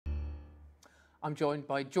I'm joined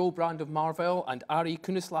by Joel Brand of Marvell and Ari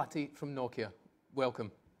Kunislahti from Nokia.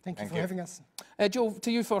 Welcome. Thank you for having us. Joel, to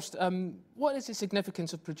you first. What is the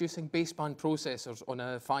significance of producing baseband processors on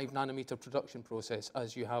a 5nm production process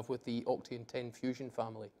as you have with the Octeon 10 Fusion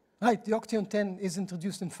family? Right, the Octeon 10 is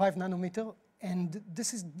introduced in 5nm, and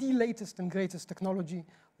this is the latest and greatest technology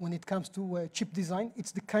when it comes to chip design.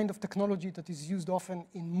 It's the kind of technology that is used often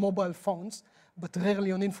in mobile phones, but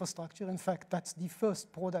rarely on infrastructure. In fact, that's the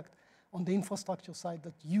first product on the infrastructure side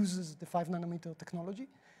that uses the 5nm technology.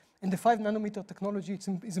 And the 5nm technology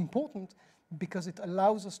is important because it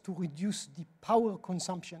allows us to reduce the power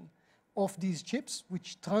consumption of these chips,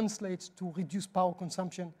 which translates to reduced power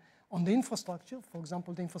consumption on the infrastructure, for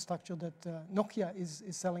example, the infrastructure that Nokia is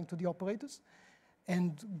selling to the operators.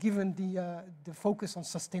 And given the focus on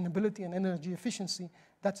sustainability and energy efficiency,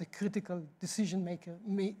 that's a critical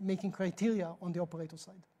decision-making criteria on the operator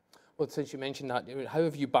side. Well, since you mentioned that, how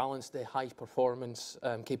have you balanced the high performance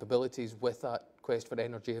capabilities with that quest for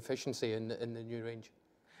energy efficiency in the new range?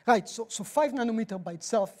 Right, so 5nm by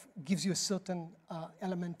itself gives you a certain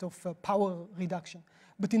element of power reduction.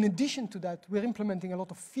 But in addition to that, we're implementing a lot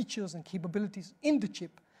of features and capabilities in the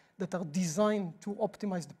chip that are designed to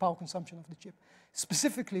optimize the power consumption of the chip.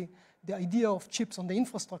 Specifically, the idea of chips on the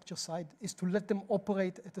infrastructure side is to let them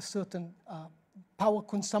operate at a certain power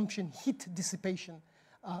consumption, heat dissipation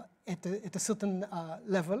at a certain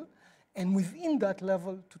level, and within that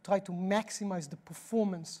level to try to maximize the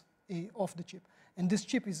performance of the chip. And this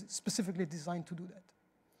chip is specifically designed to do that.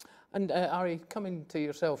 And Ari, coming to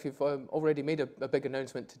yourself, you've already made a big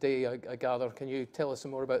announcement today, I gather. Can you tell us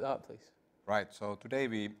some more about that, please? Right, so today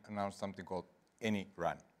we announced something called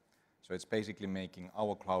AnyRAN. So it's basically making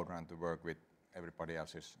our Cloud RAN to work with everybody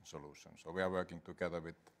else's solution. So we are working together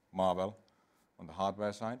with Marvell on the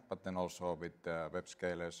hardware side, but then also with web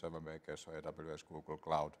scalers, server makers, so AWS, Google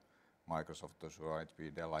Cloud, Microsoft Azure,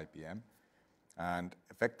 HP, Dell, IBM. And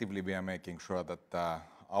effectively we are making sure that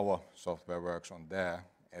our software works on their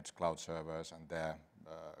edge cloud servers and their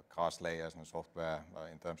CAS layers and software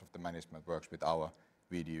in terms of the management works with our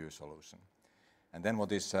VDU solution. And then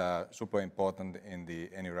what is super important in the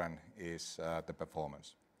AnyRAN is the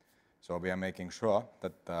performance. So we are making sure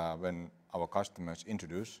that when our customers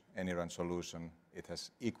introduce AnyRAN solution, it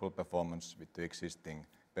has equal performance with the existing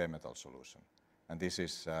bare metal solution. And this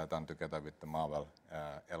is done together with the Marvell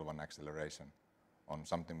L1 acceleration on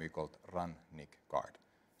something we called RAN NIC card.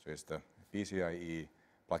 So it's the PCIe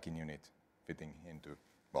plug-in unit fitting into,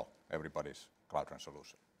 well, everybody's Cloud RAN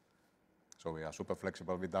solution. So we are super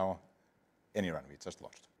flexible with our AnyRAN we just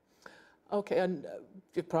launched. Okay, and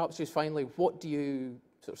perhaps just finally, what do you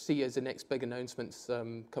sort of see as the next big announcements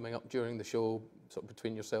coming up during the show, sort of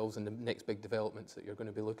between yourselves and the next big developments that you're going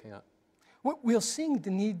to be looking at? Well, we are seeing the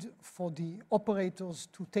need for the operators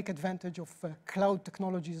to take advantage of cloud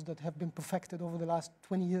technologies that have been perfected over the last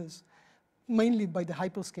 20 years, mainly by the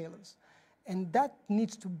hyperscalers. And that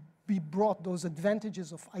needs to be brought, those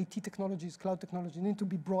advantages of IT technologies, cloud technology, need to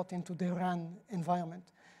be brought into the RAN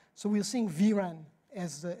environment. So we're seeing vRAN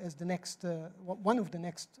as the next, one of the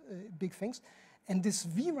next big things. And this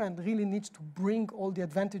vRAN really needs to bring all the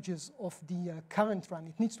advantages of the current RAN.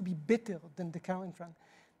 It needs to be better than the current RAN.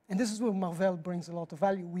 And this is where Marvell brings a lot of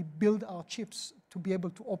value. We build our chips to be able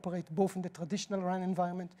to operate both in the traditional RAN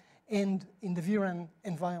environment and in the vRAN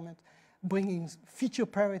environment, bringing feature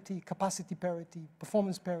parity, capacity parity,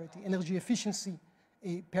 performance parity, energy efficiency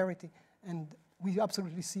parity. And we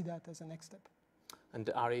absolutely see that as a next step. And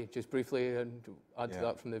Ari, just briefly add to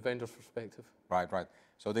that from the vendor's perspective. Right.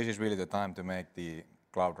 So this is really the time to make the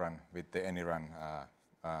Cloud RAN with the AnyRAN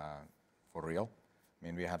for real. I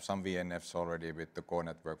mean, we have some VNFs already with the core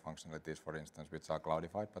network functionalities, for instance, which are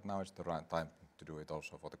cloudified, but now it's the right time to do it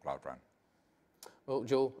also for the Cloud RAN. Well,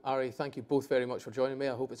 Joel, Ari, thank you both very much for joining me.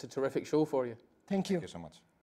 I hope it's a terrific show for you. Thank you. Thank you so much.